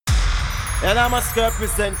And I must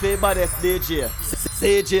represent for Beres DJ.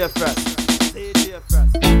 DJ first. DJ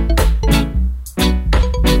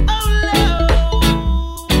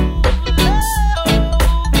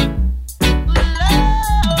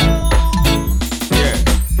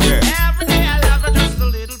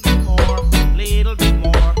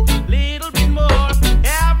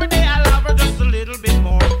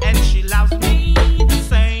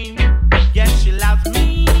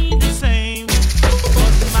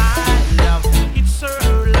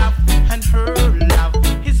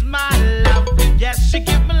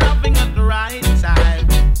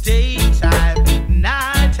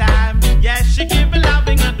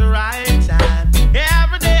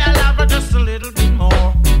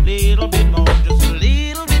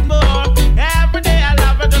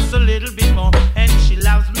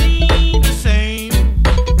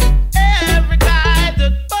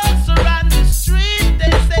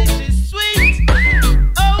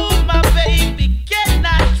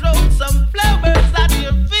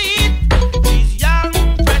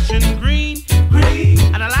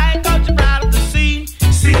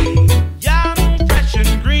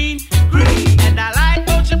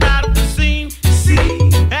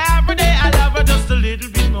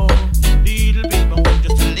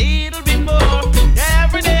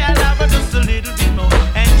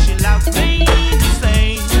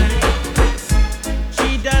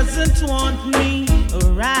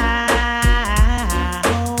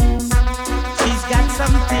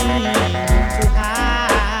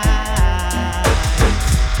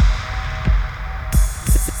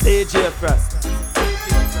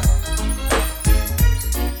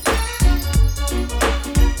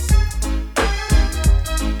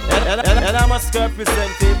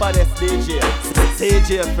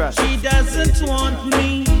first. She doesn't want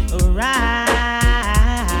me around.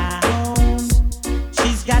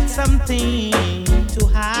 She's got something to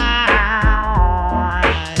hide.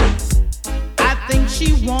 I think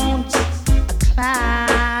she wants a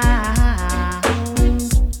clown,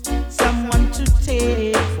 someone to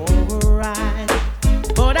take for a ride.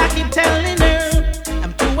 But I keep telling her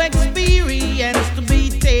I'm too experienced to be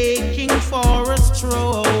taking for a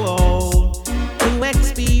stroll. Too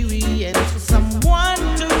experienced for someone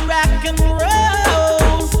to rock and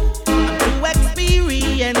roll. I'm too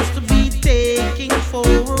experienced to be taking for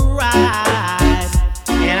a ride.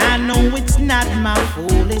 And I know it's not my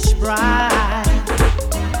foolish pride.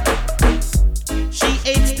 She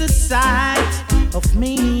hates the sight of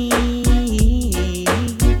me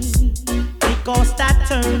because I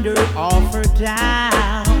turned her off or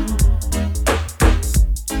down.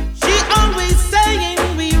 She always saying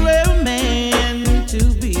we were meant to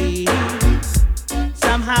be.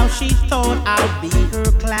 Somehow she thought I'd be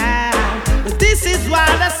her clown. But this is why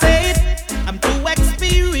I said I'm too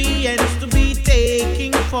experienced to be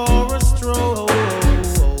taking for a stroll.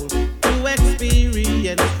 Too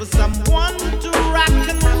experienced for someone to rock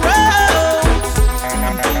and roll.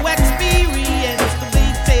 I'm too experienced to be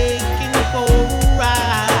taking for a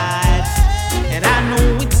ride. And I know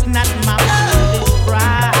it's not my foolish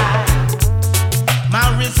pride. My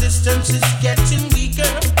resistance is getting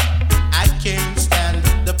weaker. I can't stand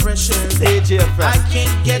the pressure. I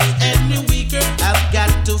can't get any weaker. I've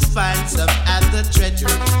got to find some other treasure.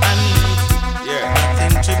 I need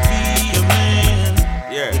nothing to be a man.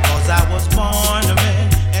 Because I was born a man.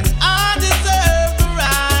 And I deserve the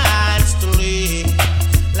rights to live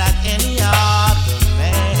like any other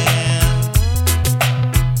man.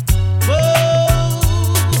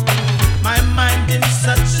 Whoa, my mind in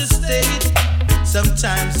such a state.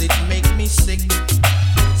 Sometimes it makes me sick.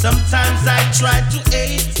 Sometimes I try to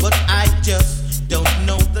aid, but I just don't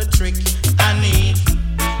know the trick. I need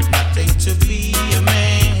nothing to be a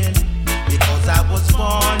man, because I was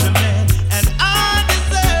born a man, and I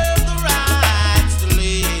deserve the rights to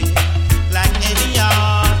live like any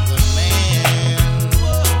other man.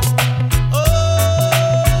 Oh,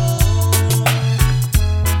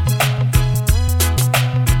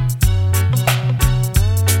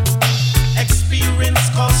 experience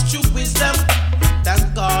costs you wisdom.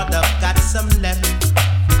 Thank God I've got some left.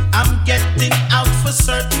 I'm getting out for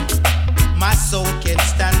certain. My soul can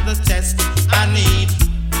stand the test. I need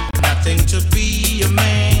nothing to be a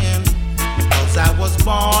man, because I was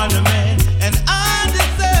born a man, and I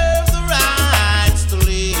deserve the rights to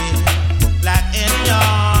live like any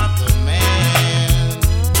other man.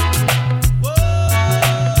 Whoa.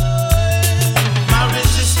 My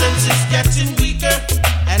resistance is getting weaker,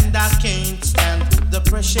 and I can't stand the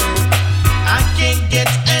pressure. I can't get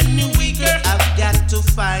any weaker. I've got to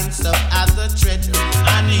find some other treasure.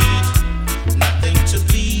 I need nothing to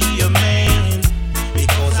be a man,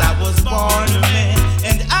 because I was born a man,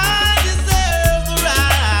 and I deserve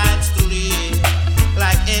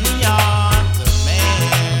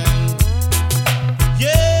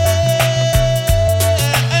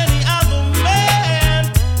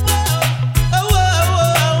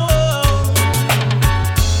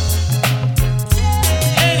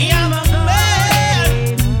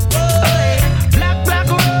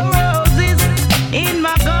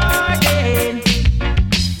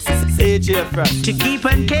Fresh. To keep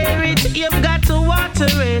and care it, you've got to water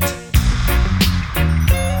it.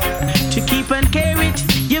 To keep and care it,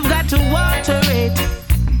 you've got to water it.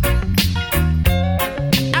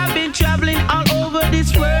 I've been traveling all over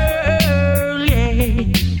this world, yeah.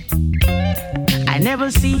 I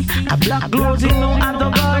never see a black rose in no other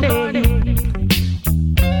garden.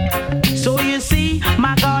 So you see,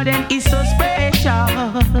 my garden is so special.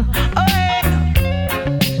 Oh, yeah.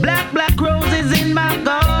 Black roses in my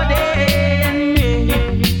garden, yeah.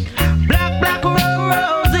 Black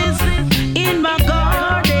roses in my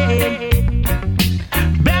garden.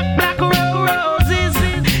 Black roses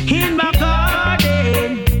in my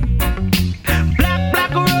garden.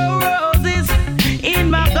 Black roses in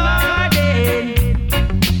my garden.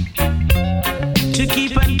 To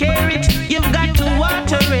keep and care it, you've got to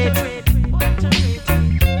water it.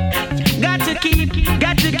 Got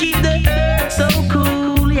to keep the earth so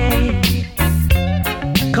cool, yeah.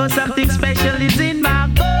 'Cause something special is in my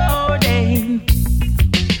garden.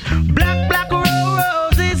 Black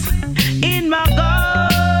roses in my garden.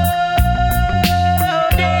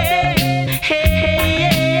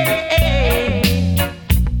 Hey.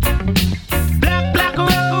 Black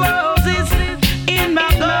roses in my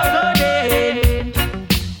garden.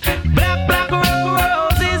 Black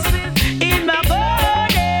roses in my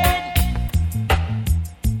garden.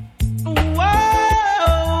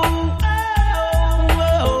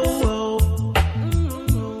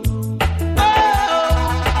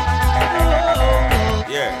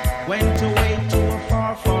 Went away to a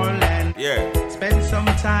far land. Yeah. Spent some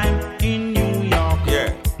time in New York.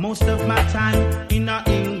 Yeah. Most of my time in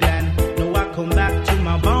England. Now I come back to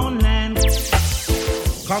my born land.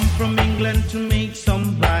 Come from England to make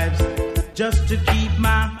some vibes, just to keep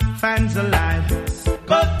my fans alive.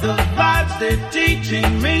 But the vibes they're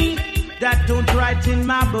teaching me, that don't write in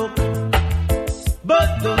my book.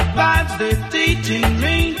 But the vibes they're teaching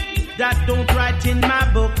me, that don't write in my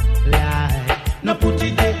book. Lie. No put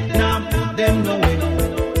it there, no put them no way.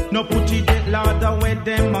 No put it there, Lord, the way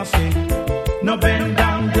them must say. No bend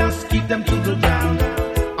down, just keep them to the ground.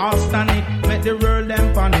 All stand it, make the world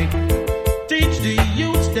them panic. Teach the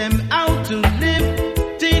youth them how to live.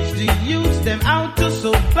 Teach the youth them how to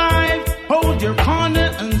survive. Hold your corner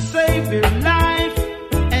and save your life.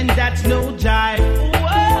 And that's no jive.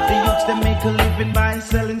 The youths them make a living by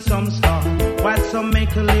selling some stuff, while some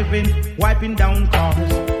make a living wiping down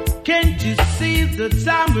cars. Can't you see the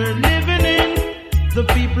time we're living in? The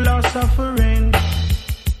people are suffering.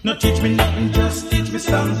 No teach me nothing, just teach me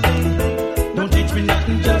something. Don't teach me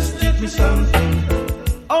nothing, just teach me something.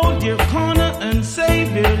 Hold your corner and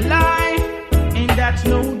save your life. And that's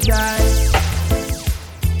no jive.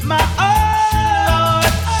 My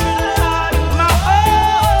heart, my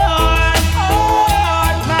heart,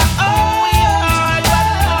 my heart,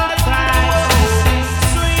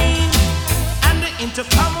 swing. And the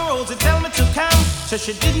intercom Rosie tell me to come. So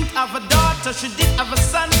she didn't have a daughter, she did have a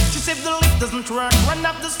son. She said the lift doesn't work, run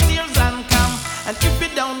up the stairs and come. And if you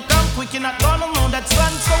don't come quick, you're not gonna know that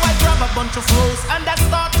son. So I grab a bunch of roses and I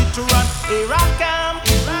started to run. Here I come,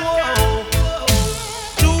 whoa.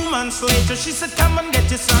 2 months later, she said, come and get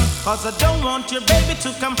your son, 'cause I don't want your baby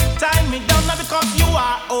to come tie me down. Now because you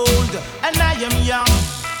are old and I am young.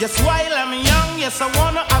 Yes, while I'm young, yes, I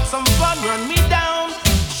wanna have some fun. Run me down,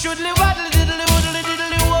 shoodly waddly diddly woodly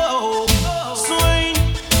diddly whoa. Swing,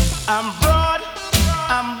 I'm broad,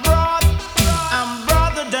 I'm broad, I'm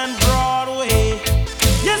broader than Broadway.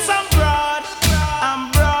 Yes, I'm broad,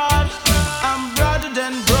 I'm broad, I'm broader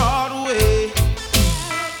than Broadway.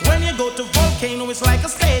 When you go to Volcano, it's like a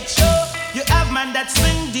stage show. You have man that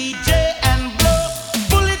sing, DJ and blow.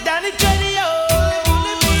 Pull it down the radio.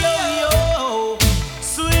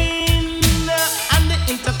 Swing, and the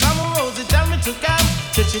intercom Rosie tell me to come.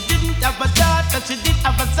 So she didn't have a daughter, she did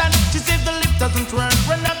have a son. She said the lift doesn't work,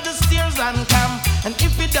 run up the stairs and come. And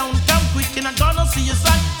if you don't come quick, you're not gonna see your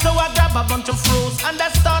son. So I grab a bunch of roses and I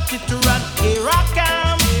started to run. Here I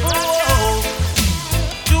come, oh.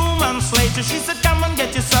 2 months later, she said, come and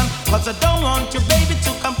get your son, 'cause I don't want your baby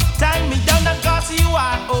to come tie me down. Because you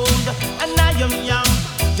are old and I am young.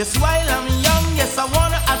 Just while I'm young, yes, I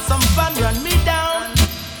wanna have some fun. Run me down.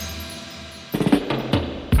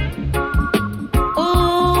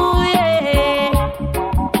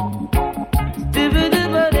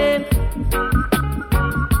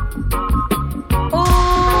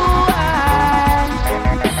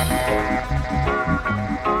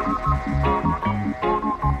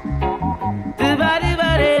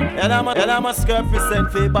 And I'm a skirt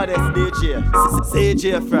percent for Beres DJ.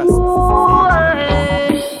 CJ first.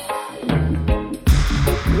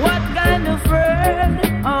 What kind of world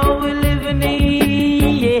are we living in?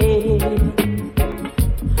 Yeah.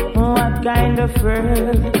 what kind of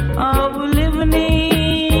world are we living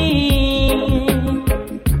in?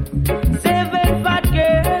 7 fat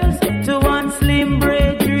girls to one slim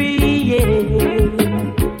braidry, yeah.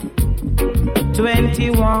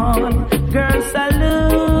 21 girls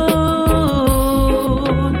salute.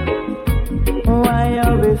 Why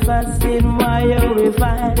are we fasting? Why are we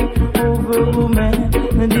fighting over women?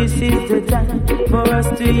 This is the time for us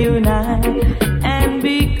to unite and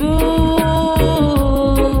be cool.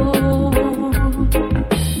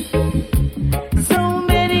 So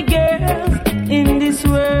many girls in this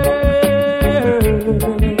world.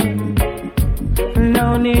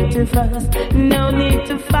 No need to fuss, no need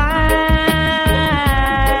to fight.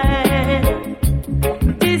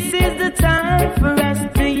 This is the time for us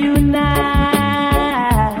to unite.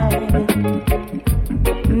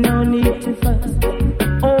 No need to fuss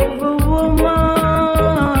over woman.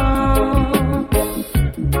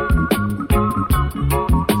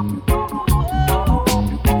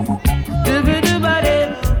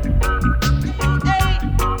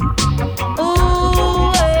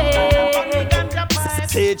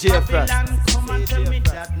 CJ first. Come and tell me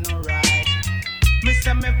that no right. Me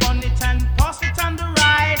say me bun it and pass it on the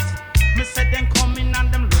right. Me say them come in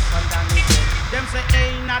and them look and down it. Them say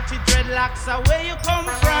hey natty dreadlocks are where you come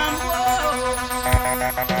from. Whoa.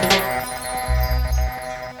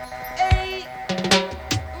 Hey,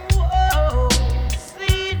 whoa,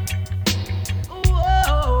 see,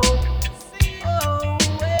 whoa, see, oh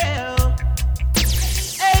well.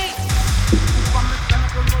 Hey, from the sun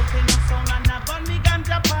up a volcano sound and a gun me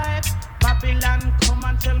ganja pipe. Babylon come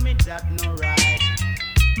and tell me that no right.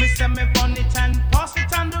 Me say me bun it and pass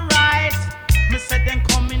it on the right. Me say them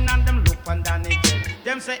come in and them look and down it.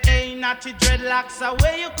 Them say hey natty dreadlocks are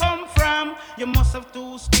where you come from. You must have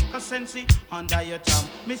 2 stick of sensi under your tongue.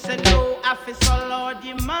 Me say no officer Lord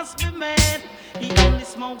you must be mad. He only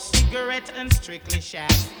smokes cigarette and strictly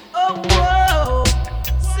shag. Oh whoa,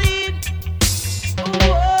 see,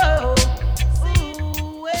 whoa,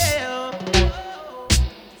 ooh, well,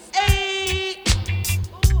 hey,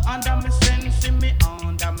 under me sensi, me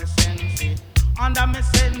under me sensi, under me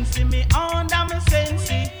sensi, me under me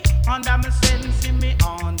sensi, under me sensi, me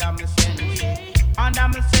under me sensi, under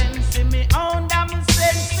me sensi, me under me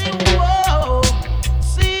sensi, whoa,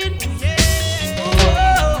 see, yeah,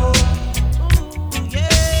 whoa, ooh,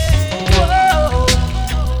 yeah, whoa,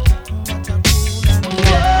 what a cool and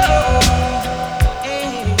whoa,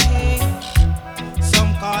 hey,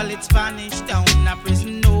 some call it Spanish Town, a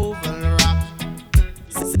prison oval rock.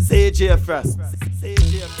 CJ first.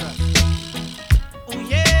 CJ first. Oh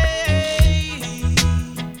yeah,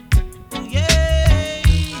 oh yeah,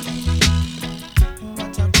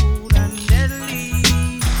 what a cool and deadly.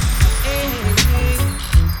 Hey, hey.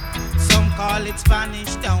 Some call it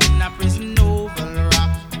Spanish Town, a prison oval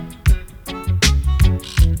rock.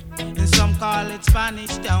 And some call it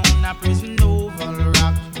Spanish Town, a prison oval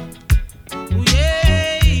rock. Oh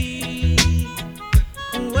yeah,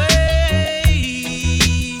 oh yeah,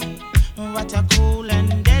 what a cool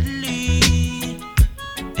and deadly.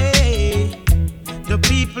 Hey, the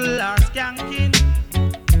people are skanking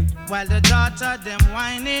while the daughter them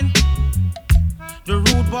whining. The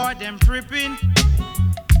rude boy them tripping.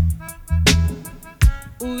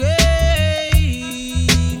 Ooh, yeah,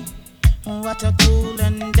 what a cool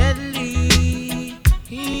and deadly.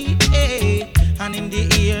 Hey, and in the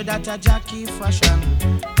ear that a jockey fashion.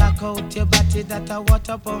 Back out your body that a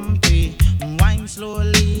water pumpy. Wine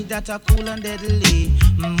slowly that a cool and deadly.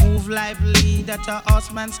 Move lively that a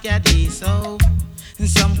horseman scaddy. So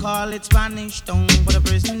some call it Spanish Town, but a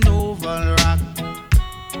prison oval rock.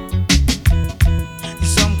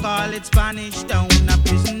 Some call it Spanish Town, a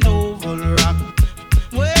prison oval rock.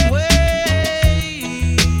 Way,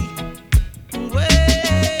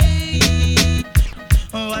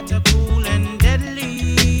 what a cool and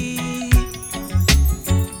deadly.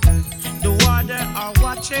 The water are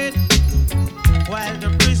watching while the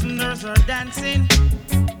prisoners are dancing.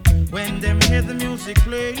 When them hear the music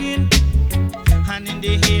playing, and in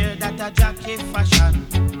the ear that a jockey fashion.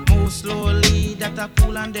 Move slowly that a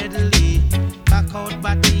cool and deadly. Back out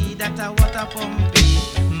body that a water pumpy.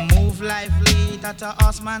 Move lively that a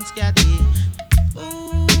horseman scaddy.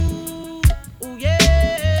 Ooh, ooh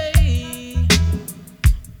yeah,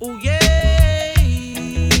 ooh yeah,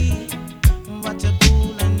 what a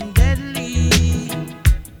cool and deadly.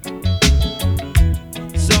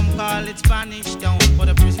 Some call it Spanish Town, but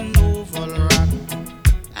a prison oval rock.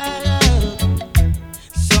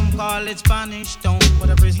 Some call it Spanish Town, but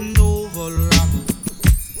a prison oval rock.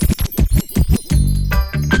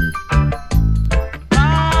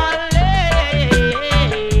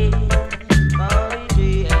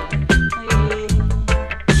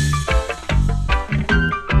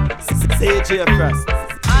 CJ Frost.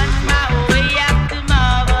 On my way up to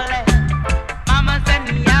Marley, Mama sent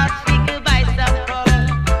me out, she could buy some collie.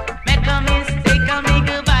 Make a mistake, I make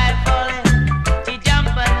a buy folly. She jump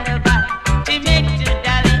on the back, she make you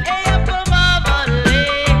dolly. Hey, up to Marley.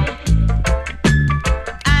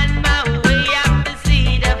 On my way up to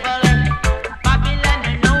see the folly. Babylon,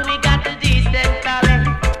 you know we got the decent folly.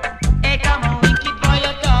 Hey, come on, wicked boy,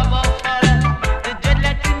 you talk about folly. The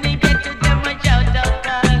dreadlock in the get to them a shout out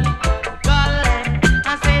collie. Collie, I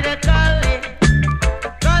say the collie.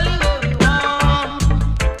 Collie what we want.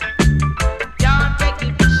 Don't take the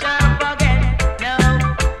bush up again, no.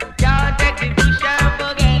 Don't take the bush up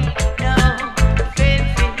again, no.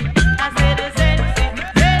 Sensi, I say the sensi.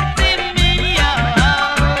 Sensi me, yo.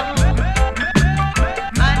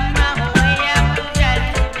 On my way up to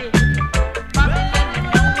Jazzy. Babylon, you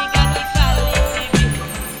know we got the collie.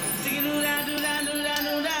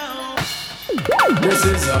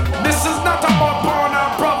 This is not about porn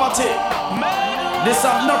and poverty. This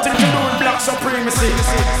has nothing to do with black supremacy.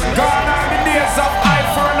 Gone are the days of eye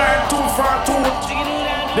for an eye, tooth for a tooth.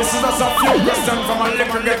 This is just a few questions from a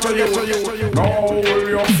little get to you. How will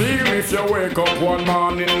you feel if you wake up one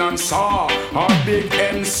morning and saw a big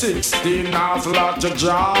M16 as large a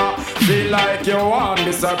jaw? Feel like you want to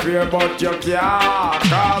disappear but you can't.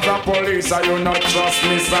 Cause the police are you not trust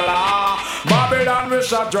me, Salah. Babylon will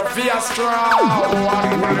shut your face straw. What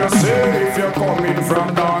will you say if you're coming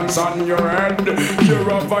from dance on your head? You're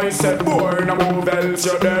a voice said, boy, no move else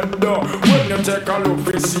you're dead. When you take a look,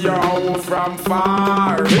 we see your hoe from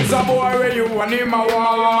far. It's a boy where you and him a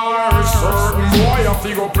war. Certain boy you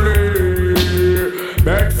fi go play.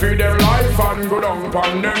 Beg for their life and go down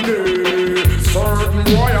upon them day. Certain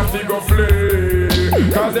boy you fi go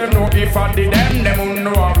flee. Cause them know if I did them won't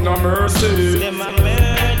know have no mercy. Them a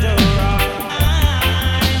murderer,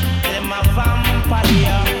 them a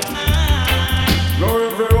vampire. Now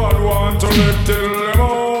everyone want to live till them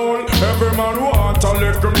all. Every man want a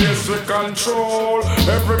little basic control.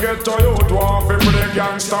 Every ghetto youth want to play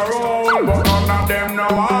gangster role. But none of them know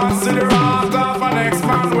want see the wrath of an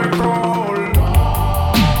ex-man we call.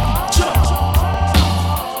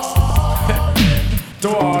 To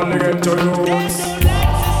all the ghetto youths,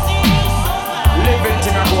 living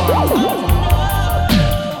thing a go on.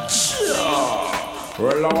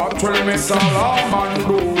 Well, what will Miss Salaman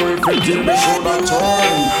do if it till me shoulda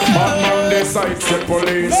turn? Bad man decides the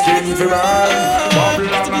police king to learn.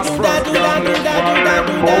 Babylon has spread down the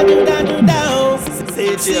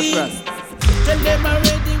CJ Frost. Tell them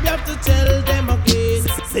already, we have to tell them again.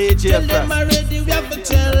 CJ Tell them Frost. already, we have to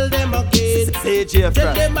tell them again. CJ Tell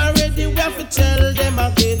Frost. them already, we have to tell them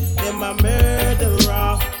again. Them a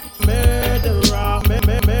murderer, murderer,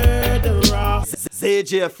 murderer,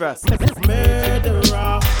 CJ Frost.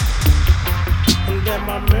 murderer. Them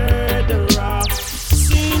a murderer.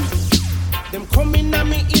 See, them coming at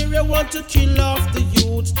me area want to kill off the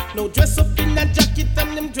youth. No dress up in a jacket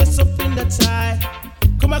and them dress up in the tie.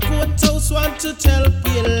 Come a courthouse want to tell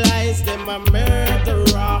pale lies. Them a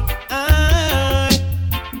murderer. Aye.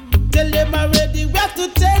 Tell them already, we have to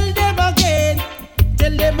tell them again.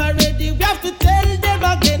 Tell them already, we have to tell them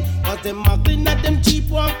again. Cause them muggling at them cheap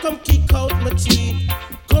one come kick out my teeth.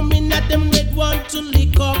 Coming at them red want to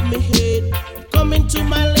lick up my head. Coming to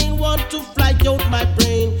my lane want to fly out my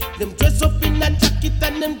brain. Them dress up in a jacket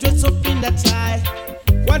and them dress up in a tie.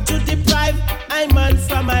 Want to deprive Hyman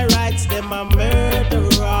from my rights. Them a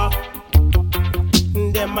murderer.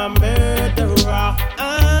 Them a murderer.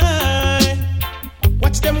 Aye.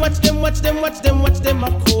 Watch them, watch them, watch them, watch them, watch them a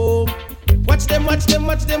come. Watch them, watch them,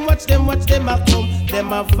 watch them, watch them, watch them a come.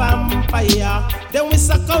 Them a vampire. Then we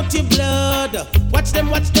suck out your blood. Watch them,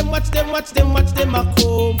 watch them, watch them, watch them, watch them a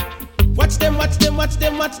come. Watch them, watch them, watch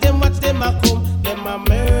them, watch them, watch them a come. Them a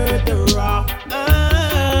murderer.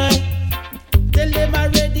 Aye. Tell them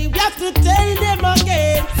already, we have to tell them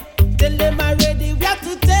again. Tell them already, we have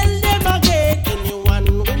to tell them again. Anyone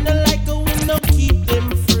we no like, we no keep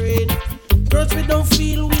them afraid. Girls we don't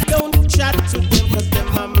feel, we don't chat to them. Cause them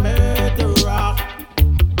a murderer.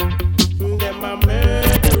 Them a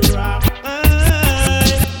murderer.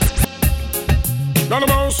 Aye. None of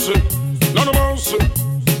mercy, none of mercy,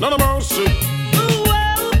 none of mercy.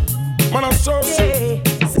 Man, I'm so sick.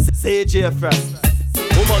 CJ Frost.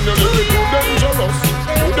 Woman, you're living too dangerous,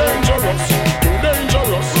 too dangerous, too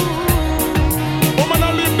dangerous. Woman,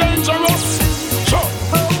 I live dangerous. Sure.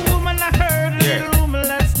 Oh, woman, I heard a little rumor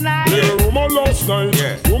last night. Little rumor last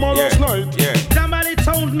night, rumor last night. Somebody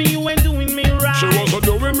told me you ain't doing me right. She wasn't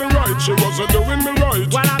doing me right, she wasn't doing me right.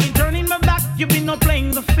 While I've been turning my back, you've been no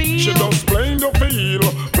playing the field. She just playing the field,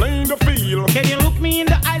 playing the field. Can you look me in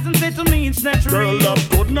the eyes and say to me it's not Girl, real? that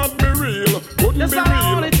could not be real.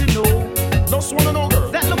 just wanna know, girl.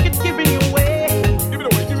 That look it's giving you away. Give it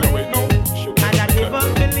away, no. Shit. And I never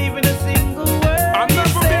believe in a single word. I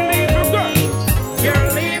never believe in that. You're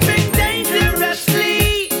living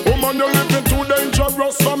dangerously. Woman, you're living too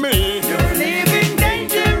dangerous for me. You're living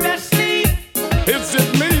dangerously. Is it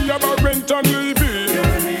me, Barrington Levy?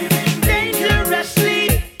 You're living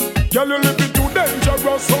dangerously. Girl, you're living too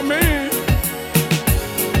dangerous for me.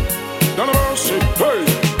 No mercy, hey.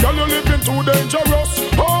 Girl, you're living too dangerous.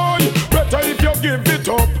 Oh, better if you give it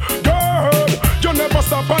up. Girl, you never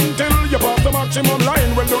stop until you pass the maximum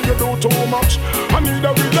line. Well, don't you do too much? I need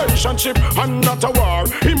a relationship and not a war.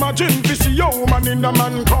 Imagine this woman in a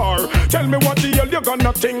man car. Tell me what the hell you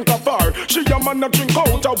gonna think of her. She a man a drink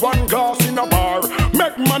out of one glass in a bar.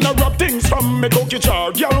 Make man a rub things from me cookie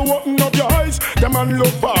jar. Girl, open up your eyes, the man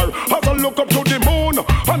look far. As I look up to the moon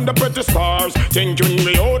and the pretty stars, thinking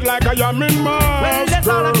me out like I am in Mars. Well, that's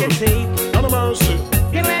all I can say. No mercy.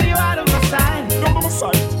 Can't let you out of my sight. Out of my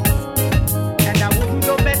sight. And I wouldn't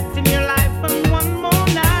go best in your life for one more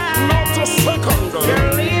night. Not a second, girl.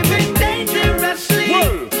 You're living dangerously.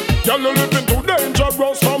 Well, you're living too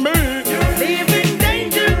dangerous for me. You're living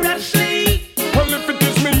dangerously. Well, if it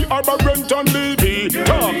is me, I'm Barrington Levy.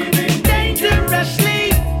 Talk. You're living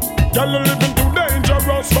dangerously. You're living too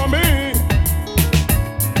dangerous for me.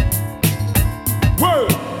 Well.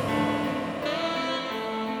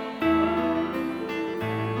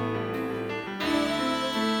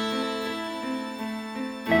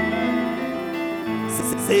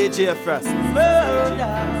 CJ first.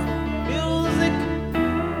 Music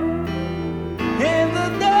in the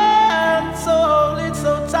dance hall, it's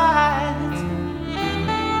so tight,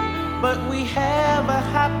 but we have a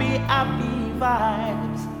happy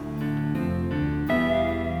vibes.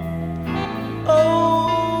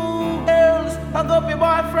 Oh, girls, hug up your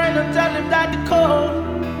boyfriend and tell him that you're cold.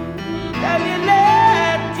 Tell you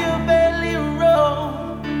let your belly roll.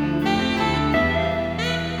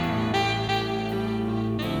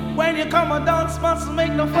 When you come and dance, must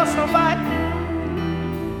make no fuss, no fight.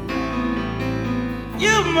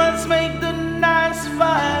 You must make the nice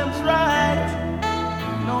vibes right.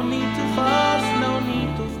 No need to fuss, no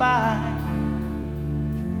need to fight.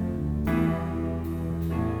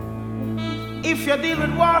 If you deal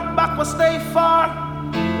with war, back will stay far.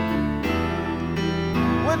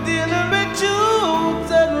 We're dealing with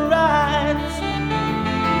truths and rights.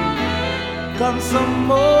 Come some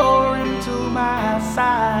more into my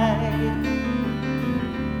side.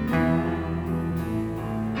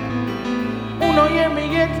 Uno hear me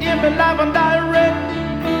live and direct.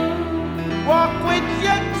 Walk with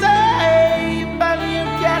your tape and your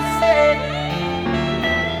cassette.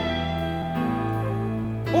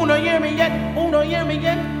 Uno hear me hear me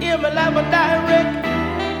live and direct.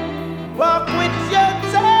 Walk with your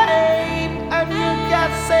tape and your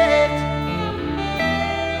cassette.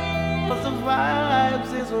 Cause the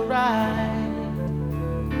vibes is right.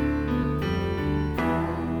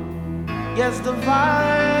 Yes, the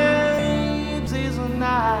vibes is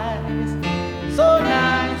nice. So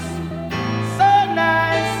nice, so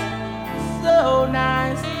nice, so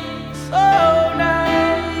nice, so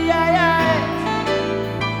nice, yeah, yeah.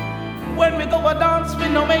 When we go a dance, we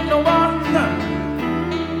no make no one.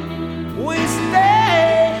 We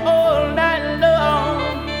stay all night long.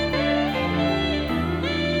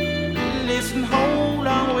 Listen, how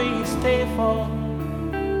long we stay for?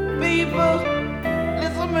 People,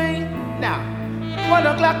 listen to me now. 1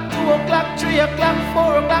 o'clock, 2 o'clock, 3 o'clock,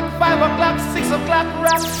 4 o'clock, 5 o'clock, 6 o'clock,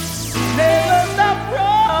 rock. Never stop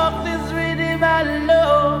rock this rhythm I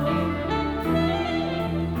love.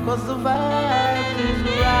 Cause the vibe is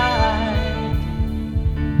right.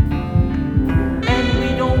 And we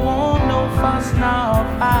don't want no fuss now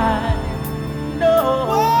fight. No,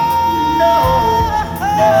 no,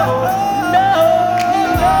 no.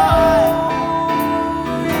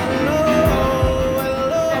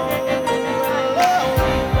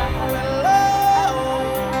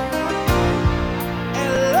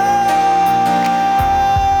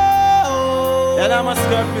 And I must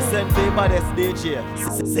represent the baddest DJ.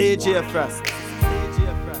 CJ first.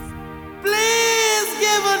 Please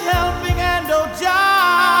give a helping hand, oh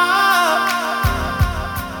Jah,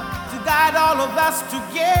 to guide all of us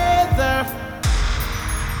together.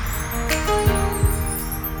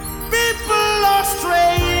 People are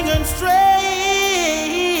straying and straying,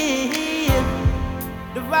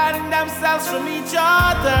 dividing themselves from each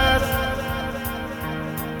other.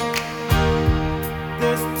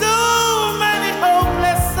 There's too many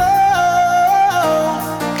hopeless souls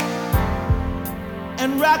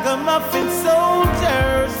and ragamuffin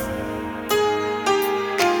soldiers.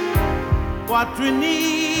 What we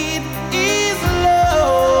need is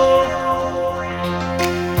love.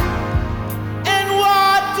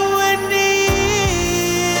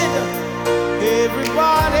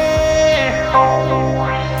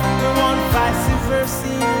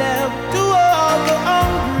 versa love to all the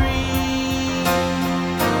hungry.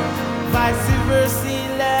 Vice versa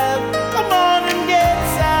love, come on and get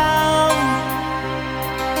some.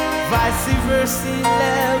 Vice versa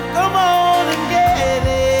love, come on and get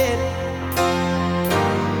it.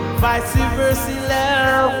 Vice versa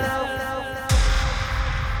love.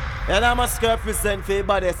 And I must represent for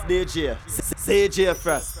Beres DJ. CJ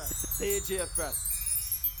first. CJ first.